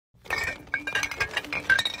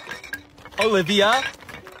Olivia?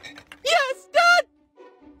 Yes, Dad!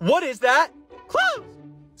 What is that? Clothes!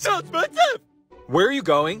 So expensive! Where are you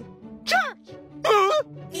going? Church!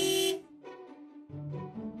 Peace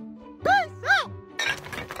out!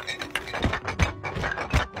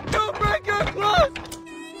 Don't break your clothes!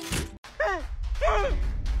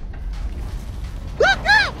 Look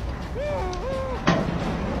out!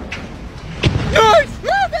 Nice!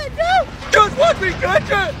 Move it, dude! Just watch me catch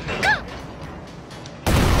it!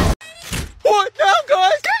 What now,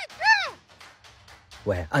 guys? Get down!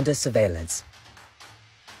 We're under surveillance.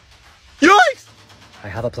 Yikes! I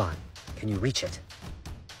have a plan. Can you reach it?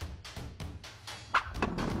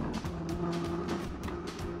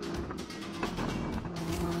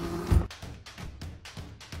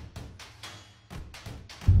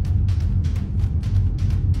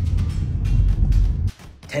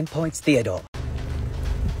 Ten points, Theodore.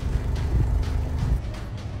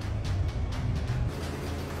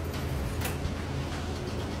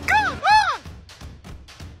 Come on!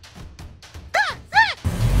 That's it!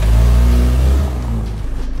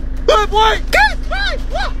 Left way! Get right!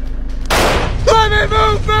 What? Let me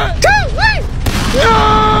move it! Too late!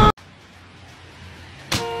 No!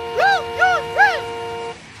 Move your feet!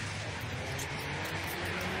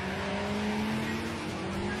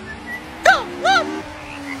 Go!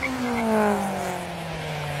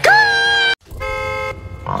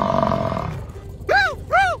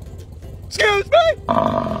 Look! Excuse me?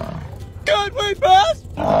 Can we pass?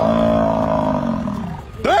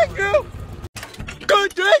 Thank you!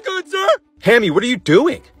 Good day, good sir! Hammy, what are you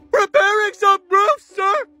doing? Repairing some roofs,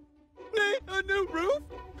 sir! Need a new roof?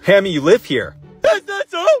 Hammy, you live here. Is that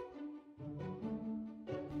so?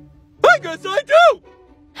 I guess I do!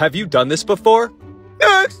 Have you done this before?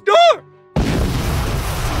 Next door!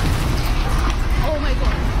 Oh my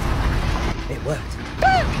god! It worked.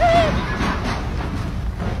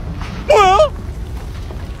 Well,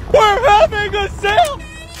 we're having a sale!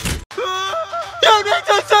 You need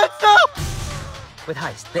to sit still! With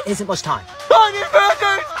heist, there isn't much time. I need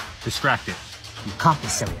band-aids! Distracted. You can't be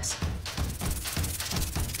serious.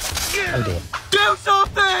 Oh dear. Do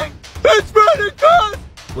something! It's spreading fast!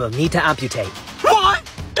 We'll need to amputate. What?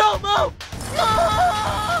 Don't move!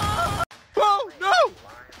 Ah! Oh no!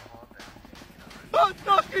 I'm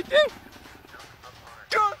stuck in deep!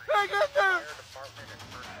 Just hang in there!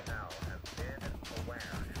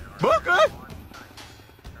 Okay!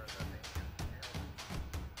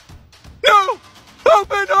 No!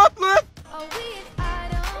 Open up, lift!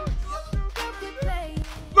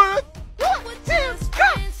 Lift! 1, 2, go!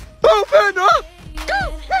 Open up! Go!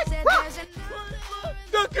 Hey, rock!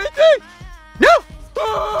 Stuck in deep! No!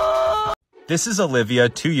 Ah! This is Olivia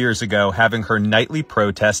 2 years ago having her nightly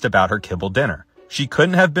protest about her kibble dinner. She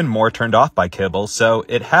couldn't have been more turned off by kibble, so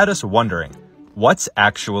it had us wondering, what's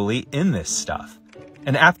actually in this stuff?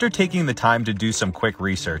 And after taking the time to do some quick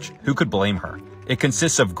research, who could blame her? It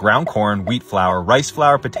consists of ground corn, wheat flour, rice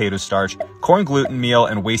flour, potato starch, corn gluten meal,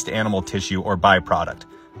 and waste animal tissue or byproduct,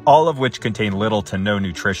 all of which contain little to no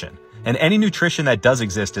nutrition. And any nutrition that does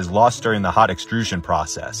exist is lost during the hot extrusion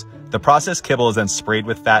process. The processed kibble is then sprayed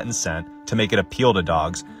with fat and scent to make it appeal to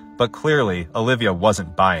dogs, but clearly, Olivia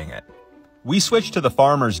wasn't buying it. We switched to the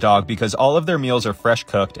farmer's dog because all of their meals are fresh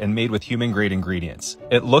cooked and made with human-grade ingredients.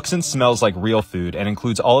 It looks and smells like real food and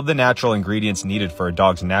includes all of the natural ingredients needed for a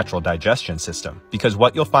dog's natural digestion system. Because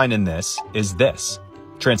what you'll find in this is this: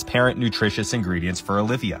 transparent, nutritious ingredients for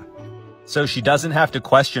Olivia. So she doesn't have to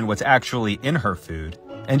question what's actually in her food,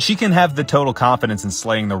 and she can have the total confidence in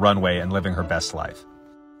slaying the runway and living her best life.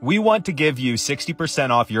 We want to give you 60%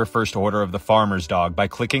 off your first order of the farmer's dog by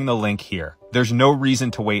clicking the link here. There's no reason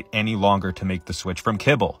to wait any longer to make the switch from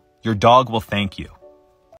kibble. Your dog will thank you.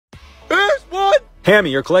 Here's one! Hammy,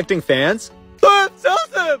 you're collecting fans? Let's sell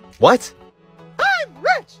them! What? I'm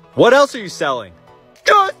rich! What else are you selling?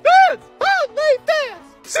 Just fans! Only fans!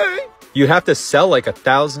 See? You have to sell like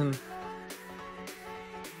 1,000.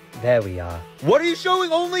 There we are. What are you showing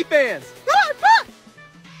OnlyFans?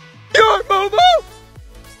 Your Momo!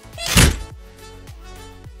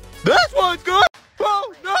 This one's good!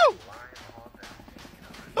 Oh no!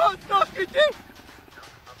 I'm stuck in deep!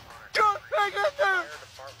 Just hang in there!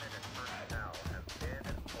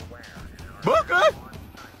 Okay!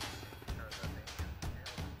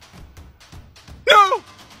 No!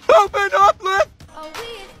 Open up, lift!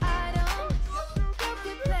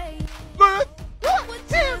 Lift! 1,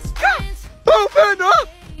 2, go! Open up!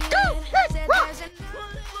 Go! Hey, rock!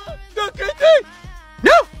 Stuck in deep!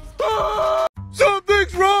 No! Ah!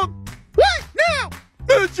 Something's wrong! What now?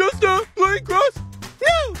 It's just a plain crust!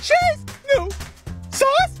 No cheese! No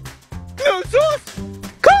sauce! No sauce!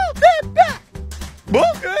 Call them back!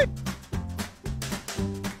 Okay!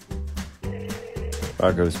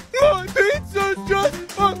 Rocco's. My pizza's just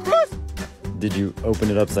a crust. Did you open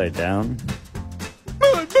it upside down?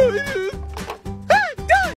 My is... Hey,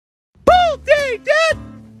 Dad! Pool day, Dad!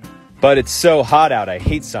 But it's so hot out, I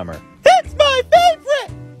hate summer. It's my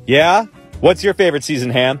favorite! Yeah? What's your favorite season,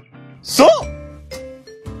 Ham? Salt!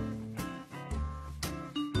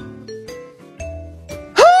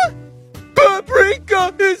 Huh?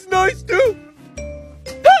 Paprika is nice too!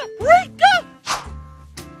 Paprika!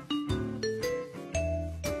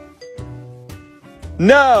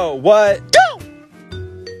 No, what? Don't!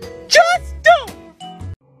 Just don't!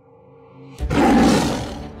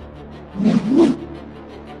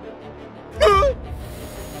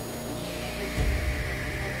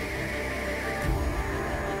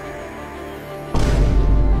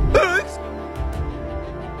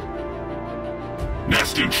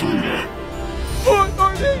 Nest intruder. What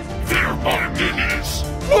are these? They're my minis.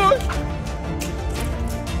 What?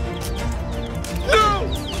 No!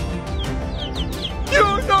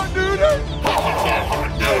 You're not nudist! Ha ha ha ha,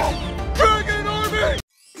 no! Dragon Army!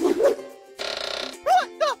 What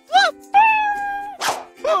the flip?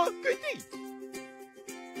 Oh, goody!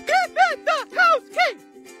 Get in the house, King!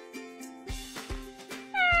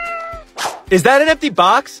 Is that an empty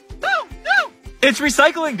box? No, no! It's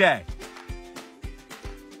recycling day.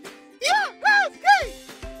 Your house, King!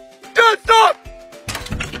 Dad, stop!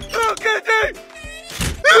 Oh, goody!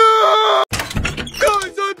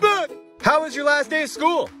 Guys, I'm back! How was your last day of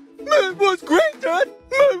school? It was great, Dad!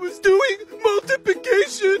 I was doing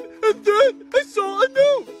multiplication, and then I saw a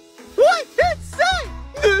note! What did it say?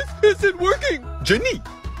 This isn't working! Jenny.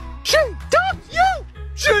 She dumped you!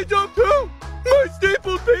 She dumped who? My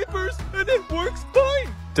stapled papers, and it works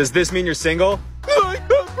fine! Does this mean you're single? Like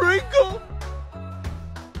a Pringle!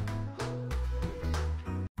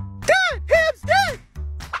 Dad! Ham's dead!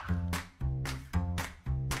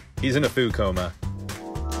 He's in a food coma.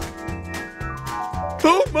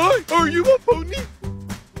 Oh my, are you a pony?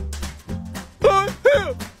 I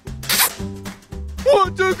am!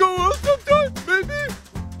 Want to go out sometime, maybe?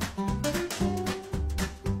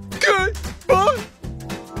 Okay, bye!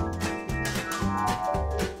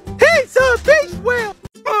 He's a beach whale!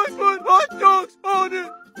 I put hot dogs on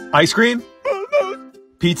it! Ice cream? Almost!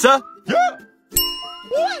 Pizza? Yeah!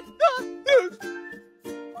 What the news?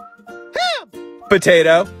 Ham!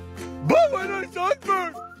 Potato? But when I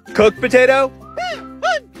sunburn! Cooked potato? Ham!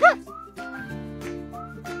 Undressed!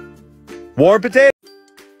 Warm potato?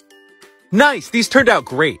 Nice, these turned out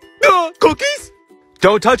great. Cookies?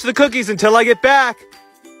 Don't touch the cookies until I get back.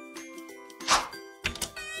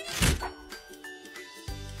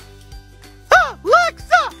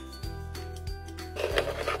 Alexa!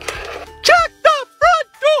 Check the front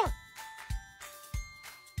door!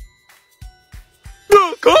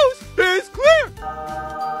 The coast is clear!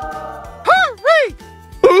 Hurry!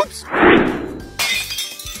 Oops!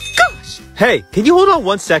 Gosh! Hey, can you hold on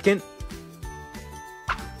 1 second?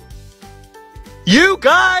 You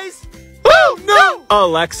guys! Oh no!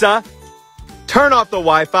 Alexa, turn off the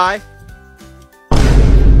Wi-Fi.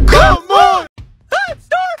 Come on! I'm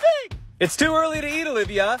starving! It's too early to eat,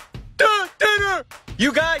 Olivia. Dinner!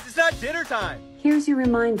 You guys, it's not dinner time. Here's your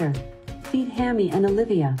reminder. Feed Hammy and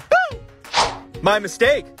Olivia. My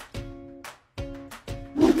mistake.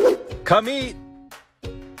 Come eat.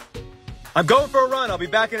 I'm going for a run. I'll be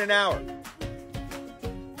back in an hour.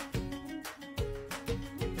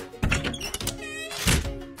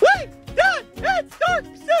 Wait! Dad! It's dark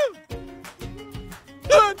soon!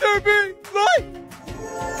 Let there be light!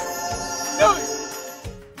 Nice!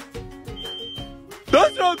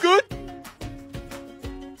 That's not good!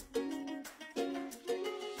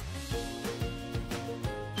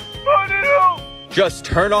 Put it out! Just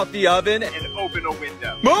turn off the oven and Open a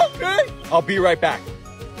window. Okay! I'll be right back.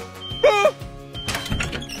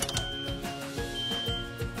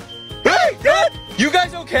 Hey, Dad! You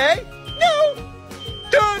guys okay? No!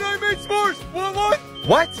 Dad, I made s'mores! Want one?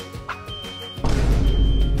 What?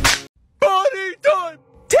 Party time!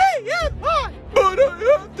 TMI! But I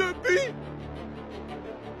have to be...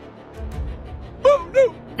 Oh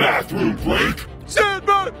no! Bathroom break? Stand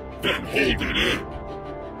back! Then hold it in.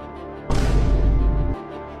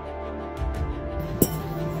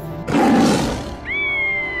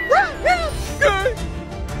 Right here! Okay!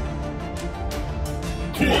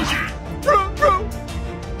 Corgi. Bro!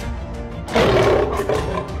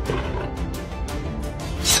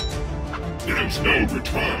 There's no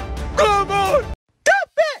return. Come on! Stop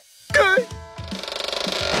it! Okay!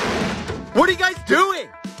 What are you guys doing?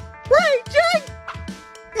 Raging!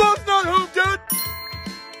 Mom's not home, Dad!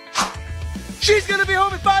 She's gonna be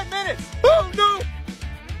home in 5 minutes. Oh no!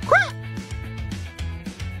 Crap!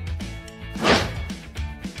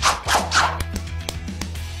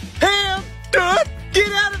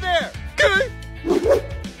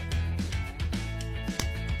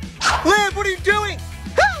 Liv, what are you doing?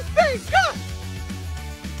 Help me!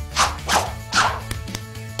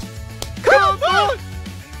 Come on!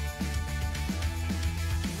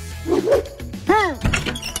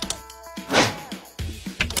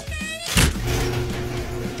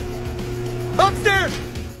 Upstairs!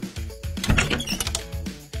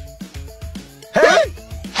 Hey!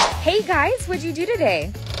 Hey guys, what'd you do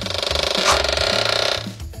today?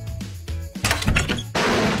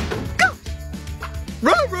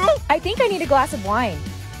 I think I need a glass of wine.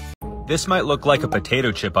 This might look like a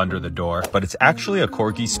potato chip under the door, but it's actually a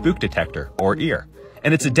corgi spook detector, or ear.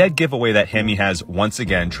 And it's a dead giveaway that Hammy has, once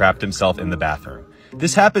again, trapped himself in the bathroom.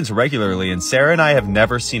 This happens regularly, and Sarah and I have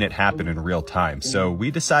never seen it happen in real time, so we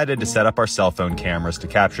decided to set up our cell phone cameras to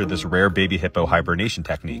capture this rare baby hippo hibernation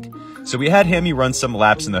technique. So we had Hammy run some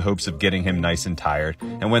laps in the hopes of getting him nice and tired,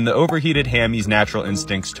 and when the overheated Hammy's natural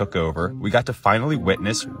instincts took over, we got to finally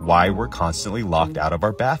witness why we're constantly locked out of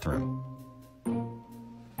our bathroom.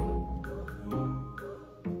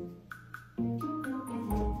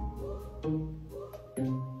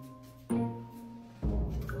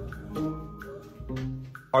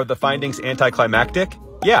 Are the findings anticlimactic?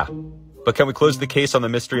 Yeah. But can we close the case on the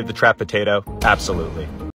mystery of the trapped potato? Absolutely.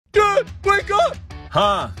 Dad, wake up!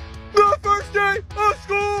 Huh? The first day of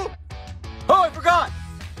school! Oh, I forgot!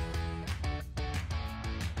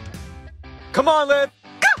 Come on, Liv!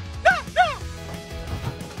 No!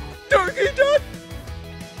 Turkey done?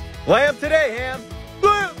 Lamb today, Ham!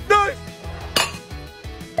 Lamb, nice!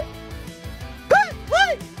 Hey,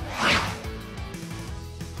 wait!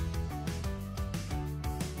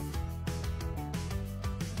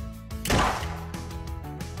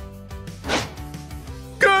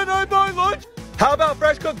 Can I buy lunch? How about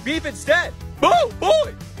fresh cooked beef instead? Oh,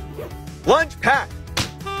 boy! Lunch packed!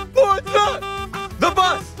 What's that? The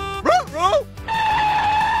bus! Ruh-roh!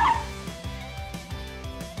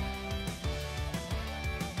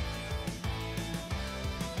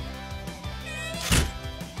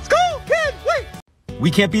 School kid, wait! We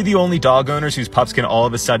can't be the only dog owners whose pups can all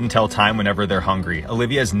of a sudden tell time whenever they're hungry.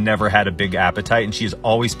 Olivia has never had a big appetite and she is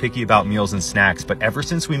always picky about meals and snacks, but ever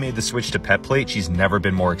since we made the switch to Pet Plate, she's never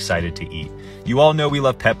been more excited to eat. You all know we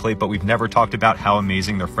love Pet Plate, but we've never talked about how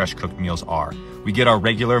amazing their fresh cooked meals are. We get our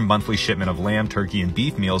regular monthly shipment of lamb, turkey, and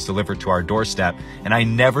beef meals delivered to our doorstep, and I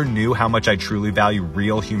never knew how much I truly value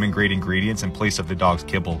real human-grade ingredients in place of the dog's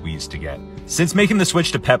kibble we used to get. Since making the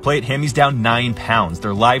switch to Pet Plate, Hammy's down 9 pounds.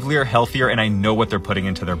 They're livelier, healthier, and I know what they're putting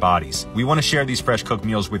into their bodies. We want to share these fresh cooked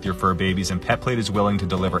meals with your fur babies, and Pet Plate is willing to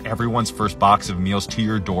deliver everyone's first box of meals to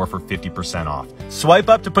your door for 50% off. Swipe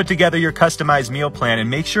up to put together your customized meal plan, and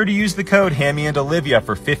make sure to use the code Hammy and Olivia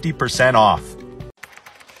for 50% off.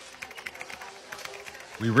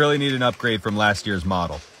 We really need an upgrade from last year's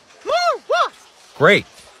model. Great.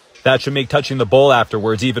 That should make touching the bowl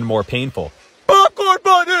afterwards even more painful. Popcorn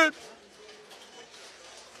button!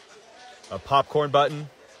 A popcorn button?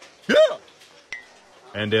 Yeah!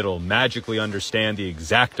 And it'll magically understand the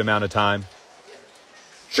exact amount of time.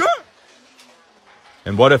 Sure!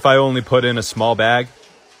 And what if I only put in a small bag?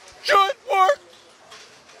 Should work!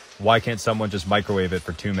 Why can't someone just microwave it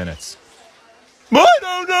for 2 minutes? I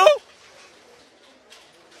don't know!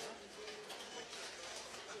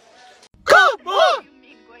 Come on!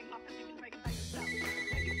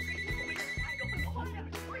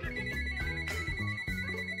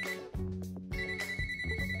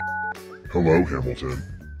 Hello, Hamilton.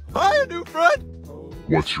 Hi, new friend!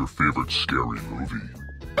 What's your favorite scary movie?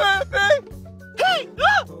 Baby! Hey,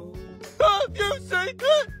 no! Have you seen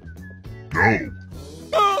it? No.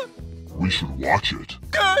 We should watch it.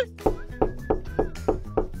 Okay!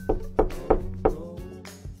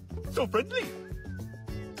 So friendly!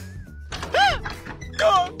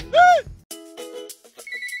 Come in!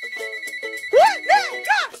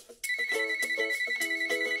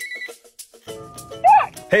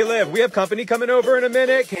 Hey, Liv, we have company coming over in a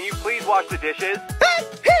minute. Can you please wash the dishes?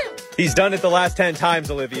 He's done it the last 10 times,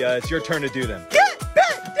 Olivia. It's your turn to do them.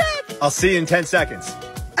 I'll see you in 10 seconds.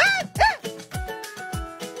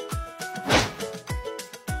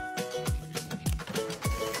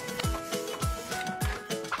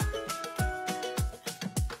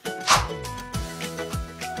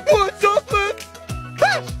 What's up, Liv?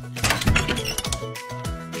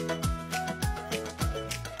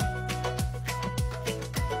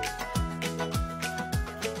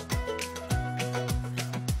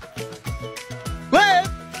 Liv!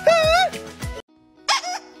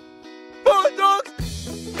 Boy, dogs!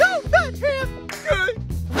 Don't touch him! Okay.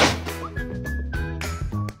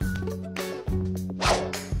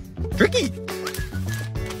 Tricky!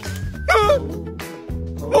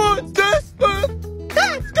 What's this, Liv?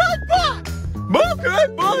 That's good, boy! Okay,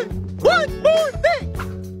 boy! one more thing!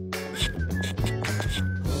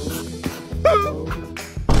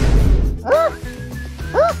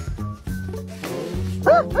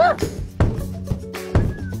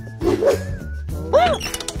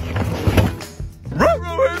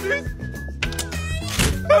 Ruh-roh, Hammies!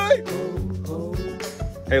 Hey!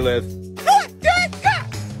 Hey, Liv.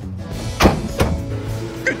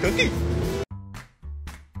 Kentucky!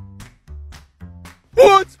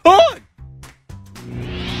 What's on?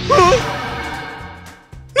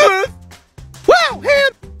 Wow,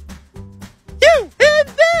 Ham! You in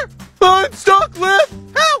there? I'm stuck, Liv!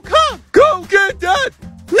 How come? Go get Dad!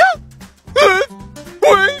 No! Liv!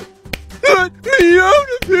 Wait! Let me out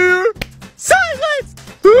of here! Silence!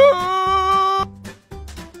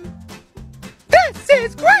 This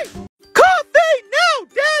is great! Coffee now,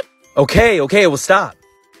 Dad! Okay, we'll stop.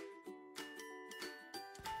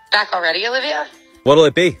 Back already, Olivia? What'll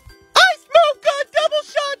it be? I smoke a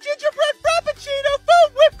double-shot gingerbread frappuccino full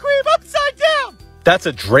whipped cream upside down! That's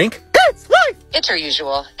a drink? It's life! It's your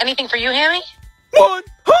usual. Anything for you, Hammy? One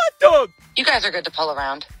hot dog! You guys are good to pull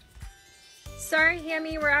around. Sorry,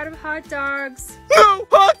 Hammy, we're out of hot dogs. No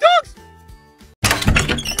hot dogs!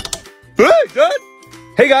 Hey, Dad!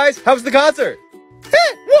 Hey, guys, how was the concert?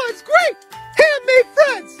 It was great! Ham made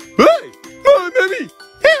friends! Hey! My Mammy!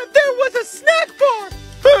 And there was a snack bar!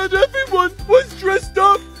 And everyone was dressed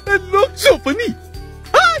up and looked so funny!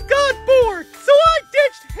 I got bored, so I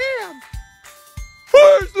ditched Ham!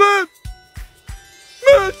 Where's Liv?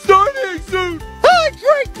 It's starting soon! I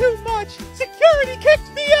drank too much! Security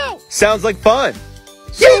kicked me out! Sounds like fun.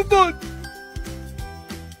 So fun!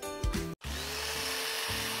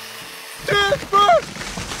 Dad first!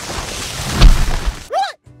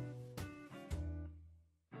 What?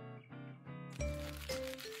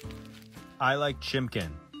 I like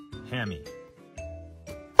Chimkin. Hammy.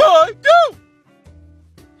 I do!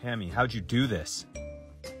 Hammy, how'd you do this?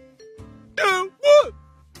 Do what?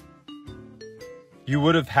 You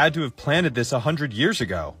would have had to have planted this 100 years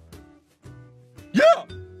ago. Yeah!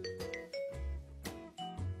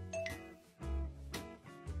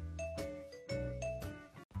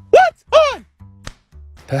 What's on?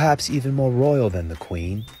 Perhaps even more royal than the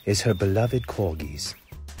Queen is her beloved corgis.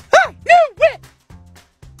 I knew it!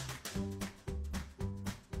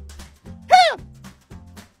 Ham!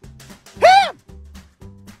 Ham!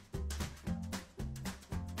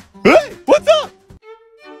 Hey, what's up?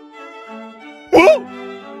 Whoa!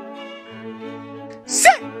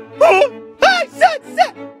 Set! Oh, I said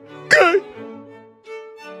set! Good!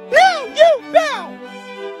 Now you bow!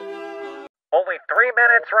 Only 3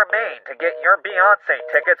 minutes remain to get your Beyonce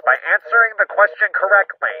tickets by answering the question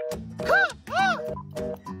correctly.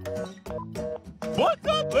 What's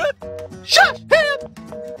up, Liv? Shush, Ham!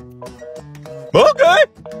 Okay!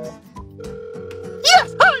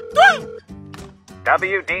 Yes, I'm through!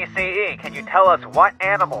 WDCE, can you tell us what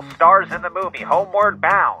animal stars in the movie Homeward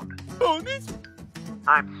Bound? Ponies?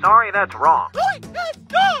 I'm sorry, that's wrong. Wait, that's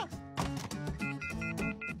dog!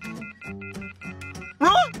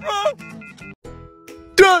 Ruh-roh!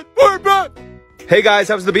 Dad, we're back! Hey, guys,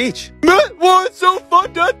 how was the beach? That was so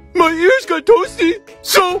fun, Dad! My ears got toasty,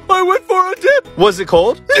 so I went for a dip! Was it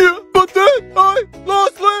cold? Yeah, but then I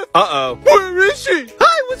lost Liv! Uh-oh. Where is she?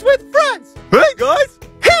 I was with friends! Hey, guys!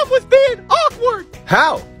 Ham was being awkward!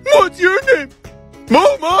 How? What's your name?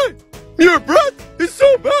 Oh my! Your breath is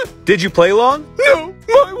so bad! Did you play long? No,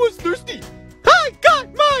 mine was thirsty! I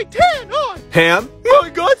got my tan on! Ham? My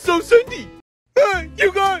God, so Cindy! Hey,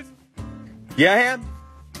 you guys! Yeah, Ham?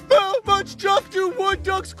 How much chuck do wood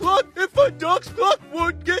ducks cluck if a duck's cluck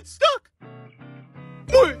would get stuck?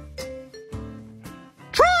 Wait.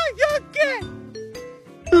 Try again!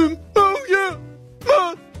 Oh yeah!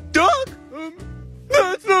 Duck?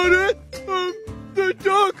 That's not it! The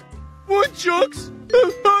duck woodchucks!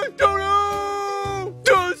 I don't know!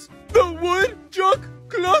 Does the woodchuck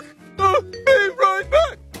cluck? Be right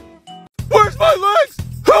back! Where's my legs?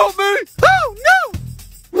 Help me! Oh no!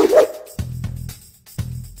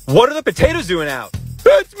 What are the potatoes doing out?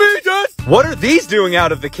 That's me, Dad! What are these doing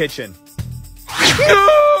out of the kitchen?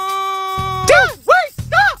 No! Dad, wait,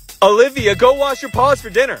 stop! Olivia, go wash your paws for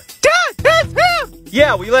dinner. Dad, it's him!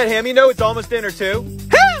 Yeah, will you let Hammy know it's almost dinner too?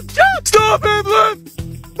 Ham, jump! Stop him, Liv!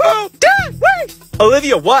 Help! Dad, wait!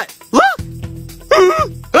 Olivia, what? Look!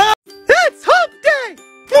 It's hump day!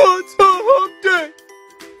 What's a hump day?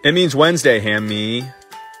 It means Wednesday, Hammy.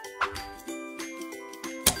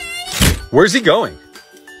 Where's he going?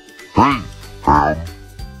 Hey, Ham.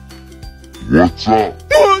 What's up?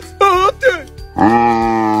 What's a hump day?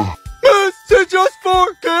 Message us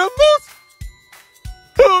for camels?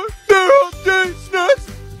 Are there hump day snacks?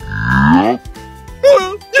 Yep.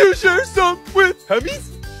 Well, You share some with Hammy's?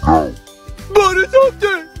 No. But it's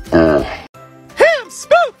okay. Ham,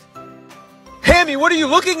 spooked! Hammy, what are you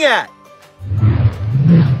looking at?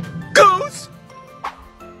 Ghost!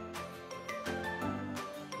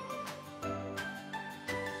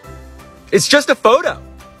 It's just a photo.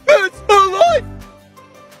 It's alive!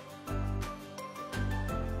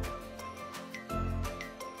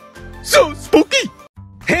 So spooky!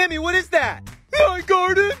 Hammy, what is that? My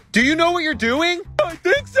garden? Do you know what you're doing? I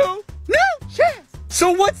think so. No chance.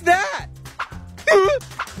 So what's that?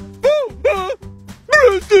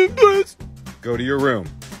 Rest in peace. Go to your room.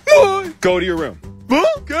 Why? Go to your room.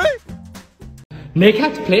 Okay. Nick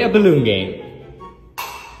had to play a balloon game.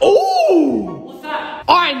 Oh! What's that?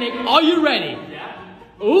 Alright, Nick, are you ready?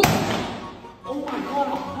 Yeah. Ooh. Oh my god,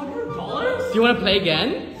 $100? Do you want to play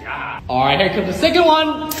again? Yeah. Alright, here comes the second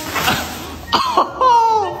one. Oh!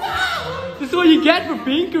 This is what you get for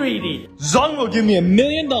being greedy. Zong will give me $1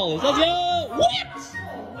 million. Let's go! What?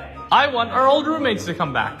 I want our old roommates to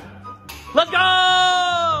come back. Let's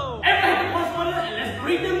go! Everybody plus one and let's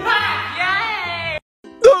bring them back! Yay!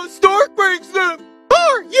 The stork brings them.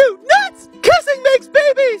 Are you nuts? Kissing makes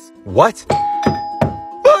babies! What?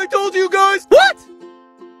 I told you guys. What?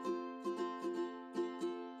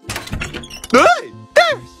 Hey!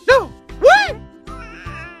 There's no way!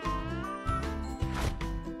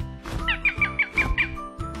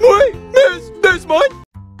 Wait, miss mine?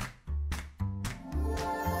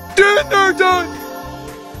 Dinner time!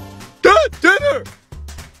 Dad, dinner!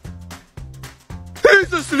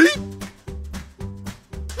 He's asleep!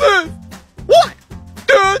 Liv! What?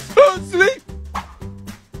 Dad's asleep!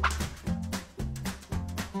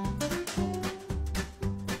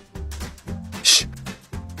 Shh!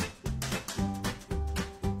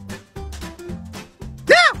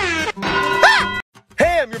 Now! Ah!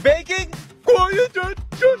 Ham, you're baking? Quiet, Dad!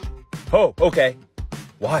 Shush! Oh, okay.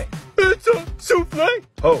 Why? It's a souffle!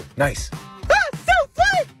 Oh, nice. Ah,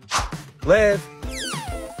 souffle! Liv.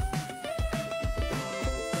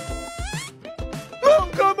 Oh,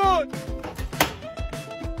 come on!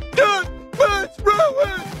 Dad, let's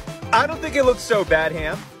ruin! I don't think it looks so bad,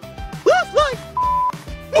 Ham. Looks like...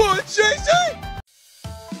 What'd she say?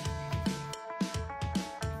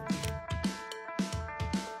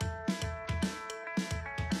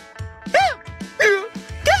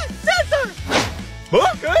 Get scissors!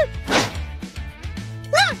 Okay!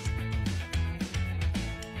 Yes!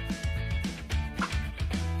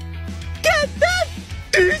 Get this!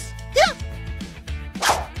 This? Yeah!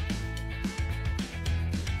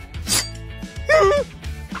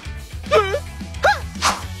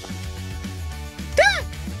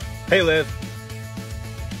 Hey, Liv.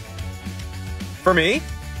 For me?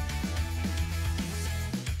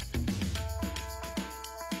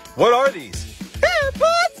 What are these?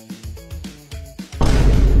 AirPods?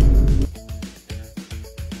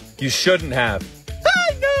 You shouldn't have.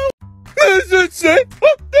 I know! Does it say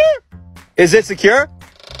up there? Is it secure?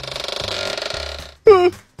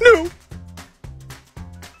 No.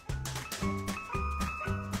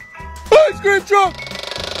 Ice cream truck!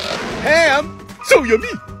 Ham! So yummy!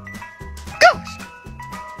 Gosh!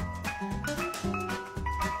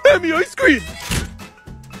 Hammy ice cream!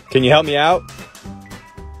 Can you help me out?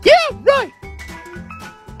 Yeah, right!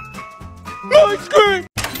 Ice cream!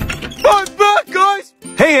 I'm back, guys!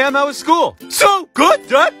 Hey, Ham, how was school? So good,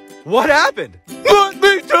 Dad! What happened? Let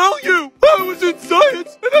me tell you! I was in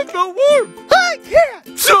science and I felt warm! I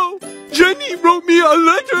can't! So, Jenny wrote me a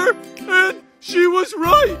letter and she was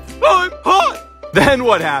right! I'm hot! Then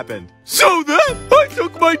what happened? So then, I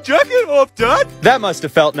took my jacket off, Dad! That must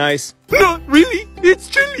have felt nice. Not really, it's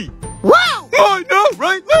chilly! Wow! I know,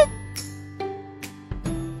 right, Liv?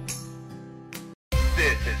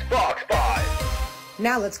 This is Fox 5.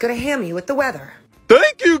 Now let's go to Hammy with the weather.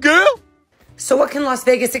 Thank you, Gail! So what can Las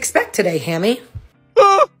Vegas expect today, Hammy?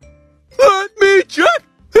 Let me check!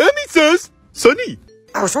 Hammy says sunny.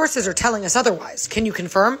 Our sources are telling us otherwise. Can you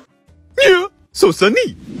confirm? Yeah, so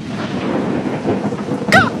sunny.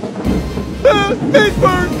 It's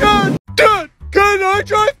burnt. Dad, can I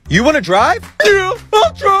drive? You want to drive? Yeah,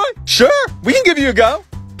 I'll try. Sure, we can give you a go.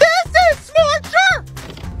 This is smart, sure.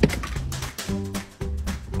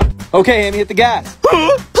 Okay, Hammy, hit the gas.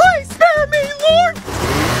 Please spare me, Lord.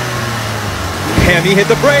 Hammy, hit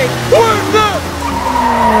the brake. Where's that?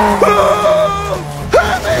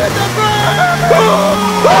 Hammy, hit the brake.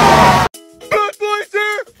 Bad boys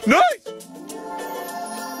here. Nice.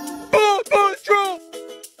 Patrol.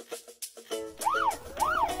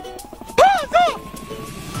 Hands up.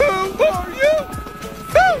 Who are you?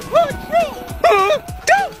 Patrol.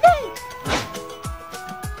 Don't move.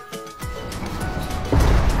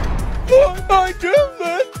 What I do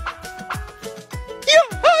then?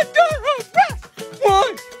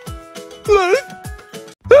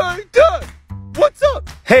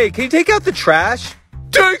 Hey, can you take out the trash?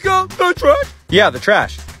 Take out the trash? Yeah, the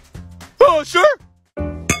trash. Oh, sure.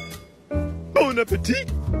 Bon appetit.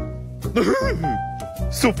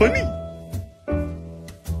 So funny.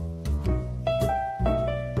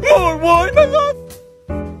 More wine, my love.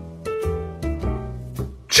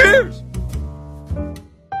 Cheers.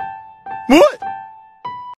 What?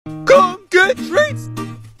 Come get treats.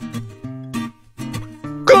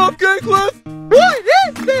 Cupcake left. What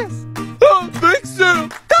is this? A big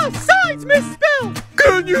soup. The sides misspelled.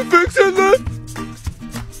 Can you fix it, Liv?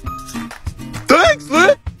 Thanks,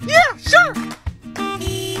 Liv. Yeah, sure.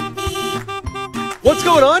 What's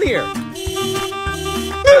going on here? They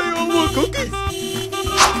all want cookies.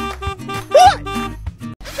 What?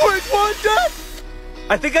 Which one, Dad?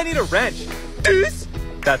 I think I need a wrench. This?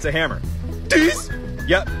 That's a hammer. This?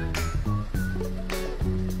 Yep.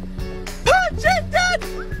 Punch it, Dad!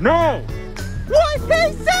 No! What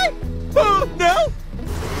they say? Oh, no!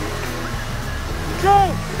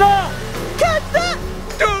 No! Stop! Catch that!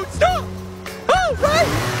 Don't stop! All right!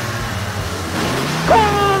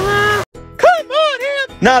 Come on,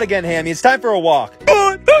 Ham! Not again, Hammy. It's time for a walk.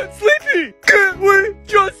 But I'm sleepy! Can't we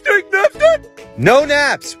just take naps then? No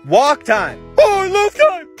naps. Walk time. Or loaf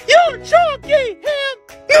time! You're chunky,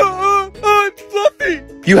 Ham! I'm fluffy!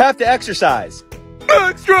 You have to exercise.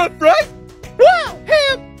 Extra, right? Wow,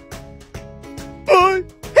 Ham! Ham!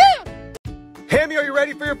 Hammy, are you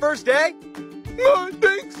ready for your first day? I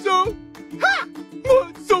think so. Ha!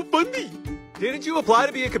 What's so funny? Didn't you apply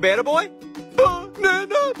to be a cabana boy?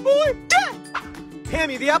 Banana boy? Yeah!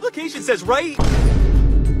 Hammy, the application says right...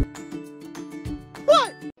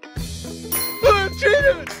 What? I've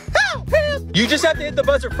cheated! How, Ham? You just have to hit the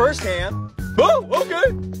buzzer first, Ham. Oh,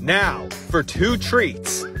 okay. Now, for 2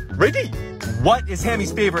 treats. Ready? What is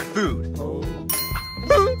Hammy's favorite food?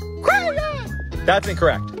 Crayon! That's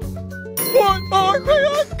incorrect. What are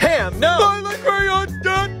crayons? Ham, no! I like crayons,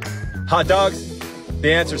 Dad! Hot dogs?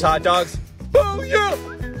 The answer's hot dogs. Oh, yeah!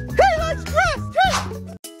 Hey, let's rest! Hey!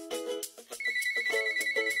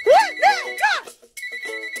 What now,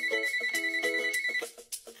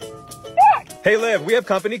 What? Hey, Liv, we have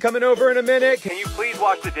company coming over in a minute. Can you please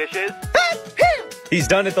wash the dishes? Ham! He's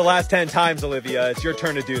done it the last 10 times, Olivia. It's your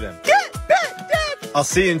turn to do them. Get back, Dad! I'll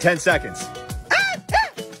see you in 10 seconds.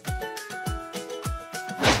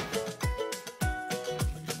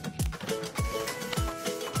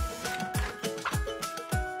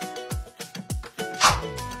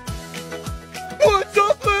 What's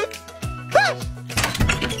up, Liv? Hush!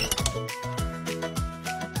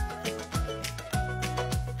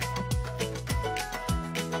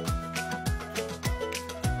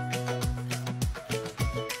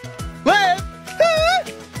 Liv!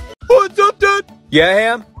 What's up, Dad? Yeah,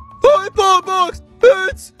 Ham? Hi, Paw Box!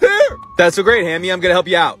 It's here! That's so great, Hammy. I'm gonna help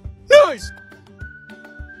you out. Nice!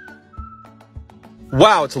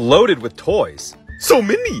 Wow, it's loaded with toys. So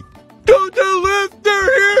many! Don't tell Liv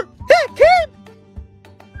they're here! Hey, Kim!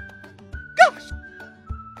 Gosh!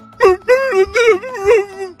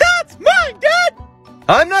 That's mine, Dad!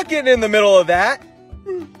 I'm not getting in the middle of that.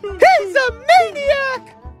 He's a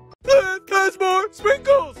maniac! Liv has more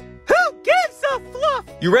sprinkles! Who gives a fluff?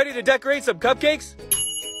 You ready to decorate some cupcakes?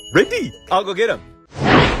 Ready! I'll go get them.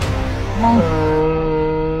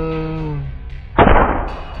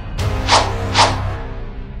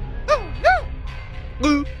 Oh,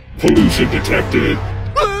 no! Pollution detected.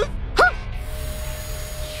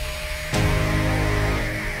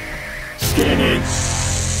 Scanning.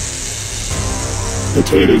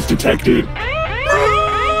 Potatoes detected.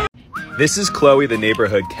 This is Chloe, the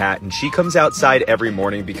neighborhood cat, and she comes outside every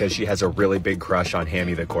morning because she has a really big crush on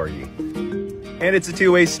Hammy the corgi. And it's a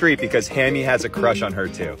two-way street because Hammy has a crush on her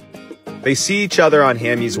too. They see each other on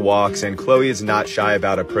Hammy's walks, and Chloe is not shy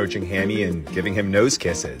about approaching Hammy and giving him nose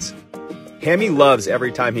kisses. Hammy loves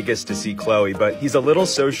every time he gets to see Chloe, but he's a little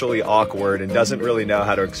socially awkward and doesn't really know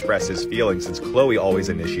how to express his feelings since Chloe always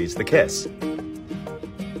initiates the kiss.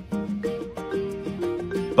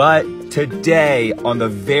 But today, on the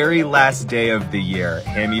very last day of the year,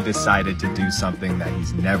 Hammy decided to do something that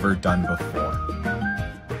he's never done before.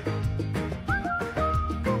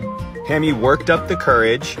 Hammy worked up the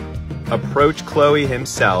courage, approached Chloe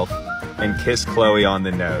himself, and kissed Chloe on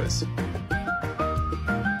the nose.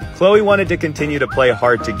 Chloe wanted to continue to play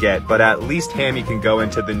hard to get, but at least Hammy can go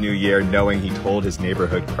into the new year knowing he told his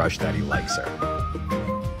neighborhood crush that he likes her.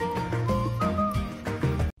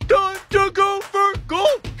 Time to go for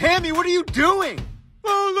gold! Hammy, what are you doing?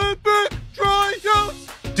 Olympic tryouts!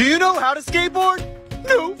 Do you know how to skateboard?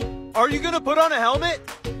 No. Are you gonna put on a helmet?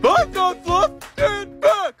 I've got fluff and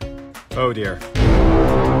back! Oh dear.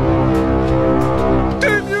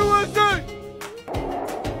 Team USA!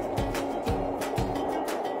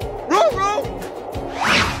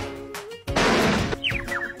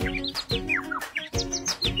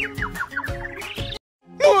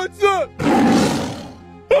 that?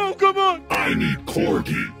 Oh, come on! I need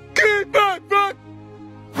corgi. Get back!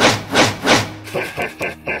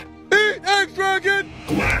 Eat egg dragon!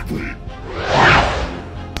 Gladly.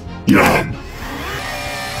 Yum.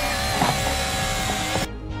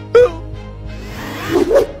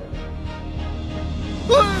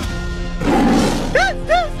 That's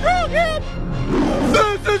too strong, Ham!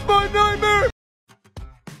 This is my nightmare!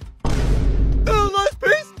 Last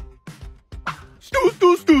piece?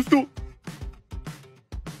 Stool.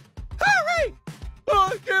 Hurry!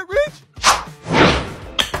 I can't reach!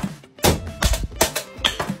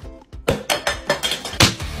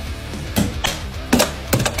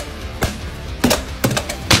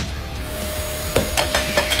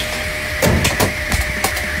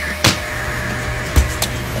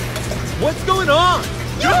 What's going on?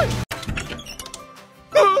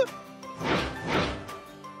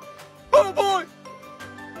 Oh boy!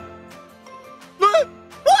 What?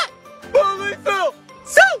 Oh, they fell!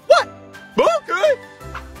 So what? Okay!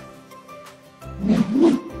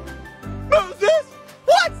 How's this?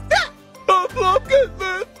 What's that? A pumpkin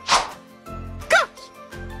lid! Gosh!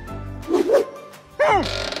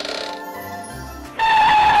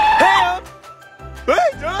 Ham! Hey,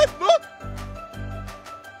 Dad, look!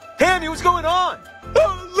 Hammy, what's going on? A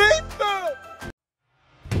leaf fell!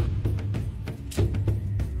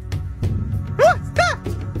 What's that?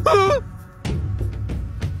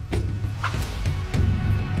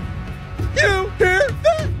 You hear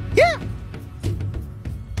that? Yeah!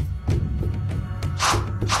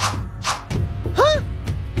 Huh?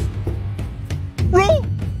 Roll!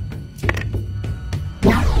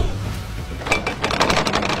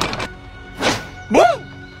 Whoa!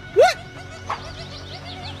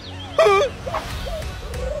 What?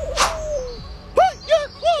 Put your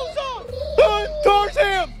clothes on! I'm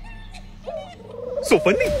Tarzan! So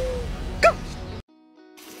funny! Gosh!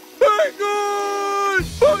 Hey guys!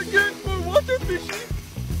 I get my water fishy!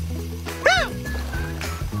 No!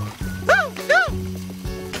 Oh no!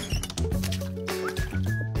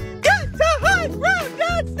 Get to high ground,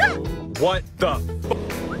 Dad! Stop! What the?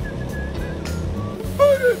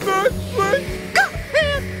 Put it back, please! Go,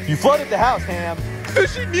 Ham! You flooded the house, Ham.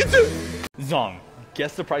 Fishy needs it! Zong,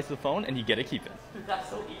 guess the price of the phone and you get to keep it. Dude, that's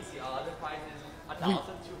so easy. The price is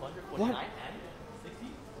 $1,249 and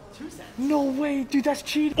 62 cents. No way, dude, that's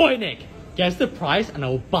cheating. Boy, Nick, guess the price and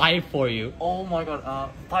I'll buy it for you. Oh my god,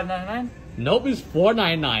 $5.99? Nope, it's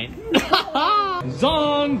 $4.99.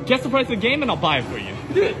 Zong, guess the price of the game and I'll buy it for you.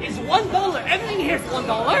 Dude, it's $1. Everything here is $1.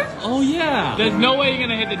 Oh yeah. There's no way you're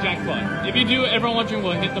gonna hit the jackpot. If you do, everyone watching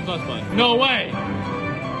will hit the plus button. No way.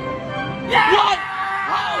 Yeah! What?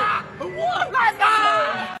 Oh! What? Let's go!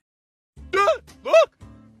 Dad, look!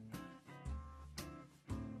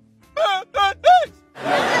 Thanks!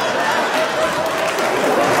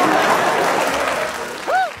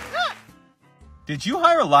 Did you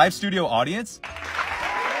hire a live studio audience? They're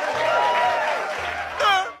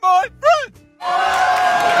my friends!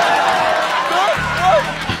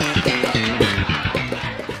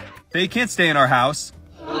 They can't stay in our house.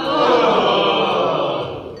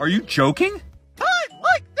 Are you joking? I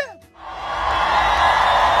like them!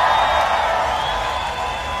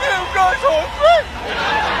 You guys hungry?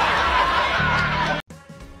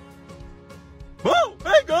 Whoa,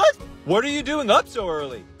 hey guys! What are you doing up so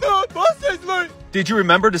early? The bus is late! Did you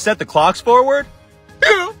remember to set the clocks forward?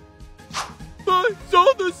 Yeah! I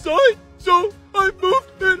saw the sign, so I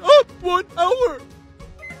moved it up 1 hour!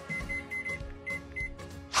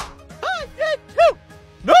 I did too!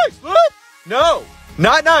 Nice, lad! No,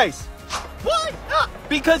 not nice. Why not?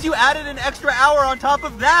 Because you added an extra hour on top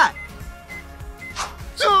of that.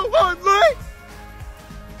 So I'm late?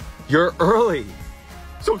 You're early.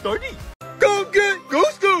 So tiny. Go get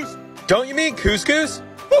Goose! Don't you mean couscous?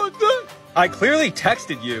 What's that? I clearly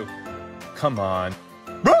texted you. Come on.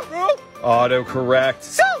 Bro! Autocorrect.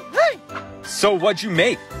 So late! So what'd you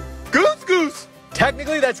make? Goose!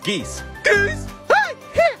 Technically, that's geese. Geese! Hey,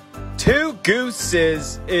 here! 2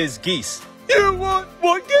 gooses is geese. You want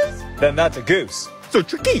 1 goose? Then that's a goose. So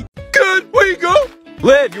tricky. Can we go?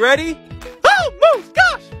 Liv, you ready? Almost,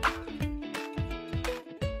 gosh!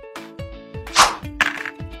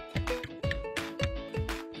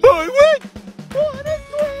 I win! What a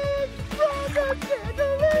swing from the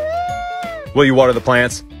chandelier! Will you water the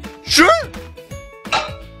plants? Sure!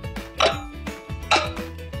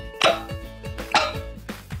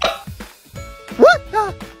 What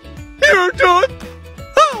the? You're done?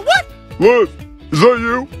 Oh, what? Liv, is that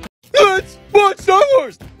you? Let's watch Star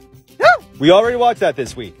Wars! No! We already watched that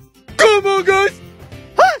this week. Come on, guys!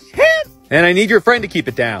 Hush, hands! And I need your friend to keep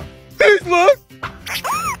it down. He's left!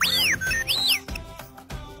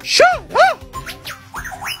 Shh!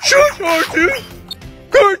 cartoons!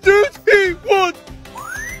 Cartoons he won!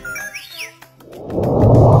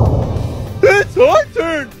 It's our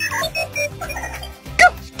turn! Go!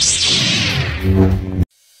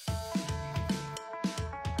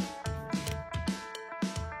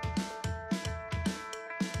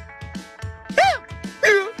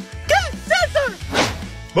 Get scissors!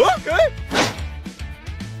 Okay!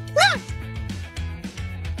 Right!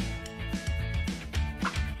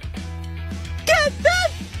 Get that!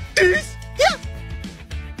 This! Yeah!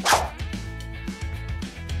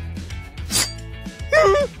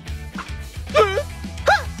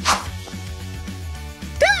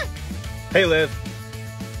 Hey, Liv.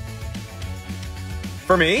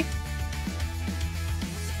 For me?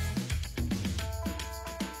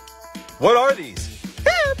 What are these?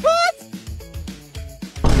 AirPods!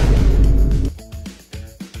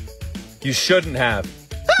 You shouldn't have.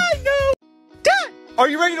 I know! Dad! Are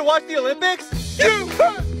you ready to watch the Olympics? You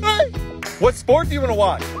hurt me! What sport do you want to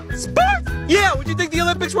watch? Sports! Yeah, what do you think the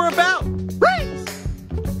Olympics were about? Race!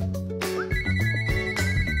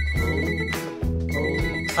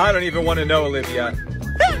 I don't even want to know, Olivia.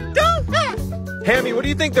 Hey, don't ask! Hammy, what do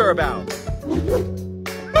you think they're about?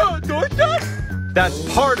 Doorstop? That's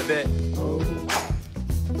part of it.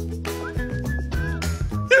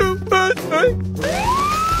 You hurt me!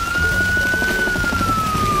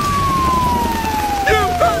 You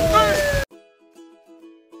hurt me!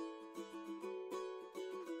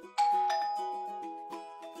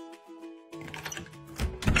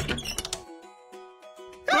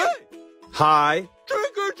 Hey! Hi.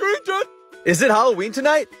 Trick or treat! Is it Halloween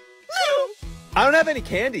tonight? No! I don't have any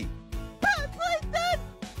candy. Bad place then!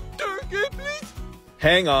 Turkey, please!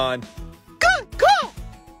 Hang on. Good call!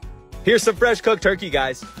 Here's some fresh cooked turkey,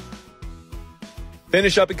 guys.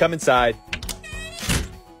 Finish up and come inside.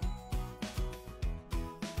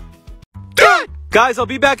 Dad! Guys, I'll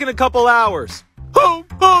be back in a couple hours. Home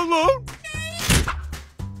alone!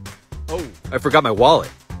 Oh, I forgot my wallet.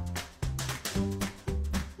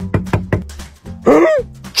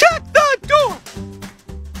 Check the door!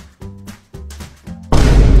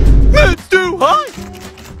 It's too high!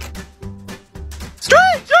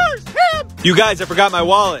 Strangers! Him! You guys, I forgot my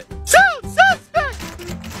wallet. Sound suspect!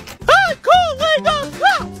 I'm calling the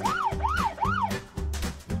cops!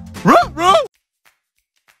 Ruh-roh!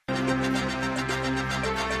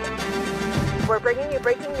 We're bringing you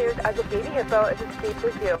breaking news as a baby hippo is escaped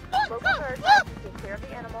the zoo. Local authorities take care of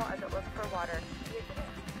the animal as it looks for water.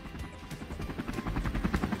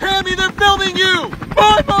 Hammy, they're filming you!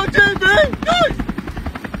 I'm on TV! Nice!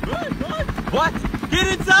 What? Get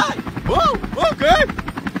inside! Whoa, okay!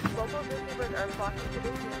 Local zookeepers are flocking to the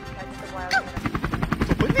zoo to catch the wild animals.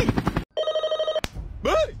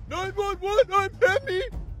 Hey, 911, I'm Hammy!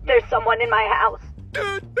 There's someone in my house.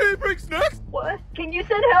 Did he bring snacks? What? Can you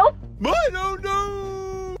send help? I don't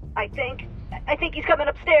know! I think he's coming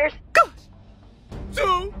upstairs. Gosh!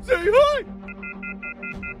 So, say hi!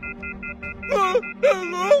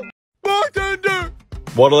 Hello? Bartender!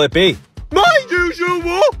 What'll it be? My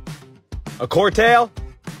usual! A cortail?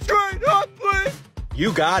 Straight up, please!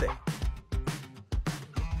 You got it.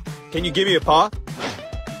 Can you give me a paw?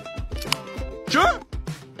 Sure!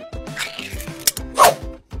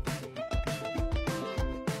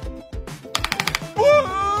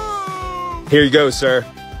 Whoa! Here you go, sir.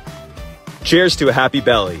 Cheers to a happy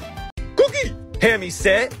belly. Cookie! Hammy,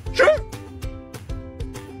 sit. Sure!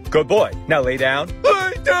 Good boy. Now lay down.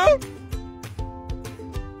 Lay down!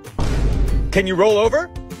 Can you roll over?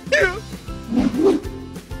 Yeah!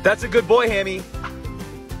 That's a good boy, Hammy.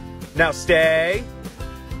 Now stay.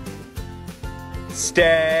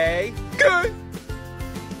 Stay. Good!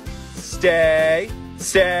 Stay.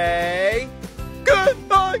 Stay. Good!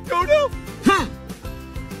 I go now!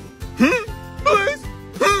 Please!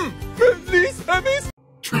 Release Emmys!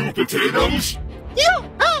 2 potatoes. You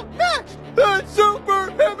outmatched! That's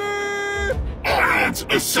super heavy! Ions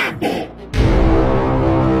assemble.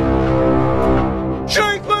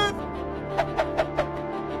 Shankland!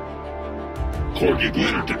 Corgi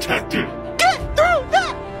glitter detected. Get through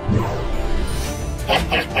that!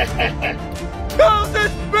 How's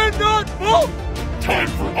this been not full? Time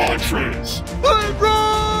for entrees.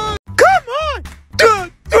 Run! Come on!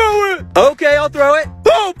 Dad, throw it! Okay, I'll throw it.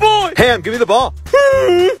 Oh boy! Ham, give me the ball.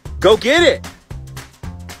 Go get it.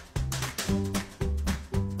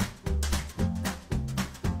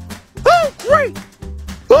 Oh, great!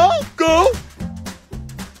 I'll go!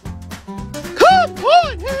 Come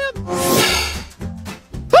on, Ham!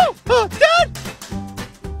 Oh, Dad!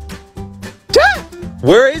 Dad!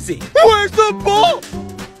 Where is he? Where's the ball?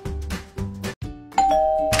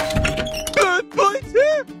 Good place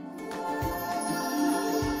here!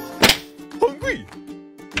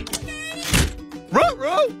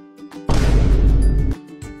 Ruh-roh!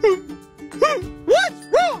 What's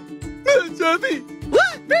wrong? It's heavy.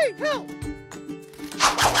 Let me help.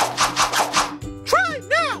 Try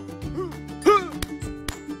now.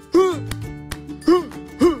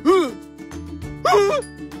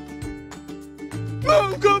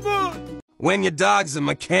 Oh, come on. When your dog's a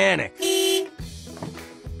mechanic.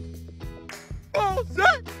 All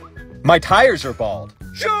set. My tires are bald.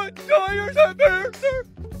 Should tires have air, sir?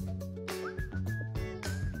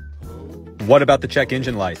 What about the check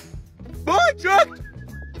engine light? I checked.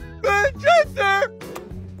 Engine, sir.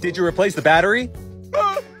 Did you replace the battery?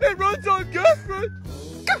 It runs on gas, right?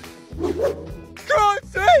 Drive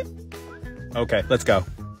safe. Okay, let's go.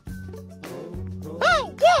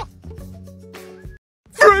 Oh, what?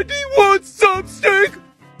 Freddy wants some steak.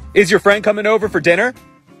 Is your friend coming over for dinner?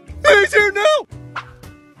 He's here now.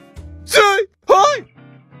 Say hi.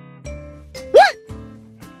 What?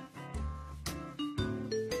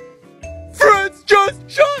 Fred's just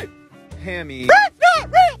shy. Hammy. Fred's not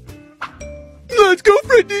real. Let's go,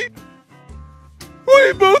 Freddy.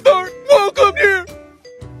 We both are welcome here.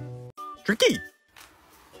 Tricky.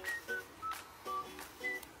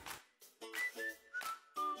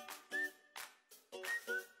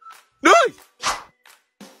 Nice.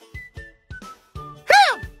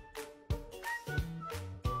 Ham.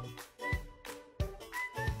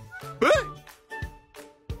 Hey.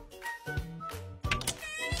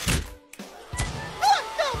 What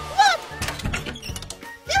the fuck?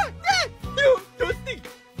 You're dead. You dusty.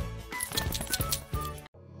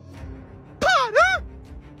 Potter.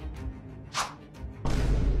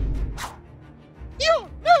 You're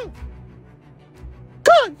new.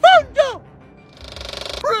 Confundo.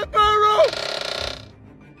 Reparo.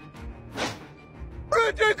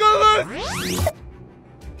 Ridiculous.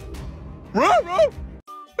 Ruh-roh.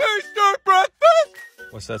 Easter breakfast.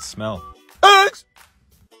 What's that smell? Eggs.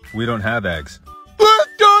 We don't have eggs.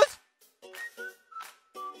 Left us.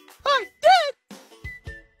 I did.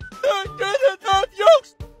 I didn't have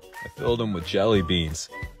yolks. I filled them with jelly beans.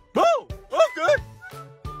 Oh, okay.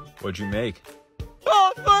 What'd you make?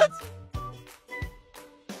 Omelets.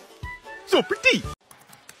 So pretty.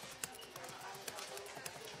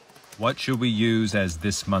 What should we use as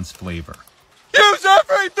this month's flavor? Use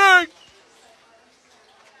everything.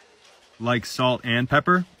 Like salt and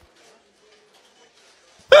pepper?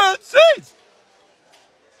 And seeds.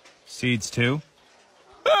 Seeds too?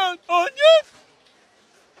 And onions.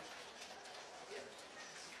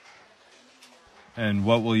 And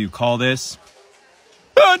what will you call this?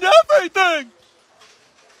 And everything.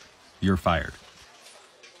 You're fired.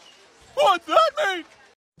 What's that mean?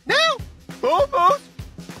 Now? Almost.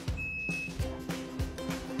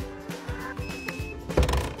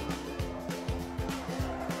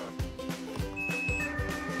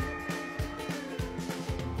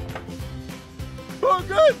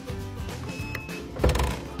 Okay.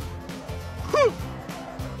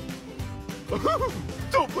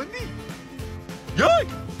 So funny. Yay!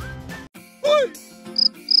 Wait!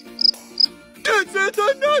 This is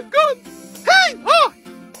a knife gun! Hang on!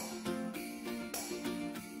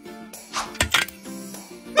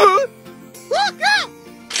 Look out!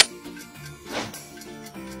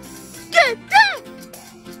 Get down!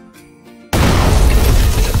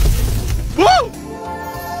 Whoa!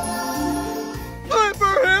 Play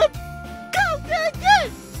for him! Go, get!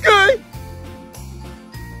 Okay!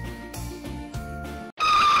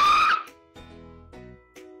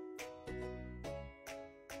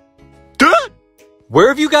 Dad! Where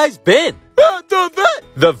have you guys been? At the vet!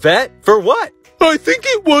 The vet? For what? I think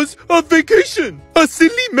it was a vacation. A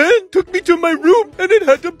silly man took me to my room and it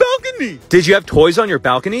had a balcony. Did you have toys on your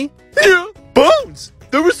balcony? Yeah, bones.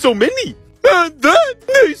 There were so many. And then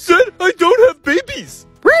they said I don't have babies.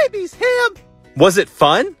 Rabies, Ham. Was it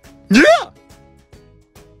fun? Yeah.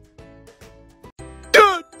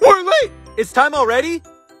 Dad, we're late. It's time already?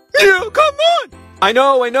 Yeah, come on. I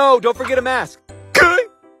know. Don't forget a mask. Okay.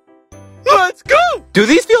 Let's go. Do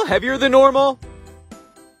these feel heavier than normal?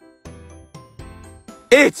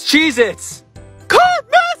 It's Cheez-Its.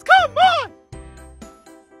 Carb mask, come on.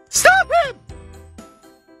 Stop him.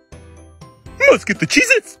 Let's get the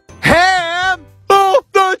Cheez-Its. Ham! Oh,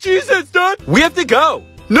 the Cheez-Its, Dad. We have to go.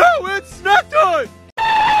 No, it's snack time.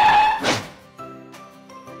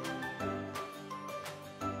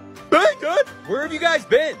 Hey, Dad. Where have you guys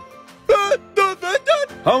been? The vet,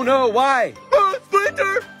 Dad. Oh no, why?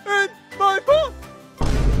 Splinter and my phone.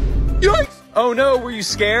 Yikes. Oh no, were you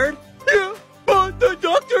scared? Yeah, but the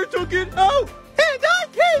doctor took it out. And I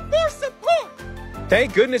came for support.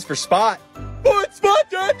 Thank goodness for Spot. What Spot,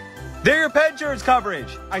 Dad? They're your pet insurance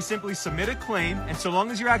coverage. I simply submit a claim, and so long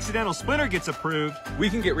as your accidental splinter gets approved, we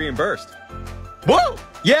can get reimbursed. Whoa!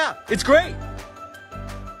 Yeah, it's great.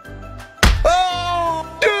 Oh!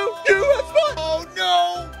 You have fun! Oh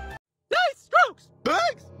no! Nice strokes!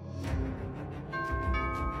 Thanks!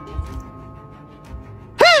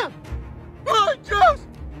 Ham! My juice!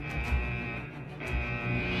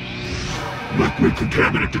 Liquid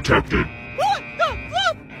contaminant detected. What the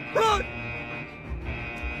fuck? Run!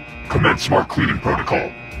 Commence smart cleaning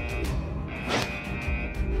protocol.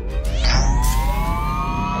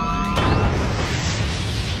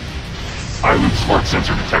 Island smart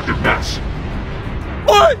sensor detected mess.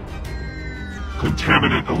 What?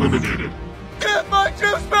 Contaminant eliminated. Get my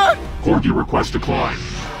juice back! Corgi request declined.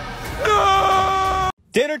 No!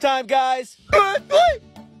 Dinner time, guys. Bad plate!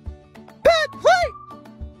 Bad plate!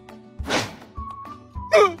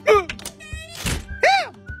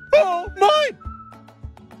 Yeah! Oh, mine!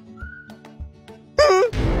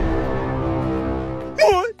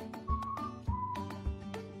 What?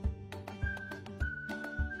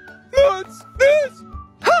 What's this?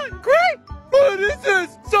 Hungry? What is